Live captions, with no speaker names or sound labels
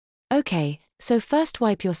Okay, so first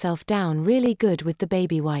wipe yourself down really good with the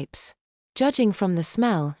baby wipes. Judging from the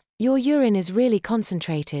smell, your urine is really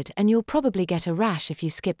concentrated and you'll probably get a rash if you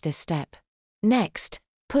skip this step. Next,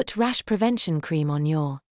 put rash prevention cream on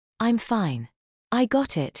your. I'm fine. I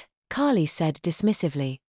got it, Carly said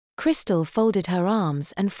dismissively. Crystal folded her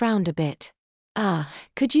arms and frowned a bit.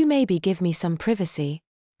 Could you maybe give me some privacy?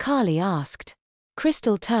 Carly asked.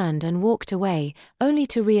 Crystal turned and walked away, only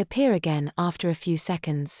to reappear again after a few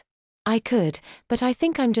seconds. I could, but I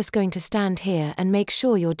think I'm just going to stand here and make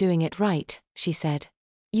sure you're doing it right, she said.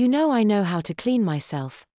 You know I know how to clean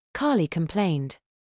myself, Carly complained.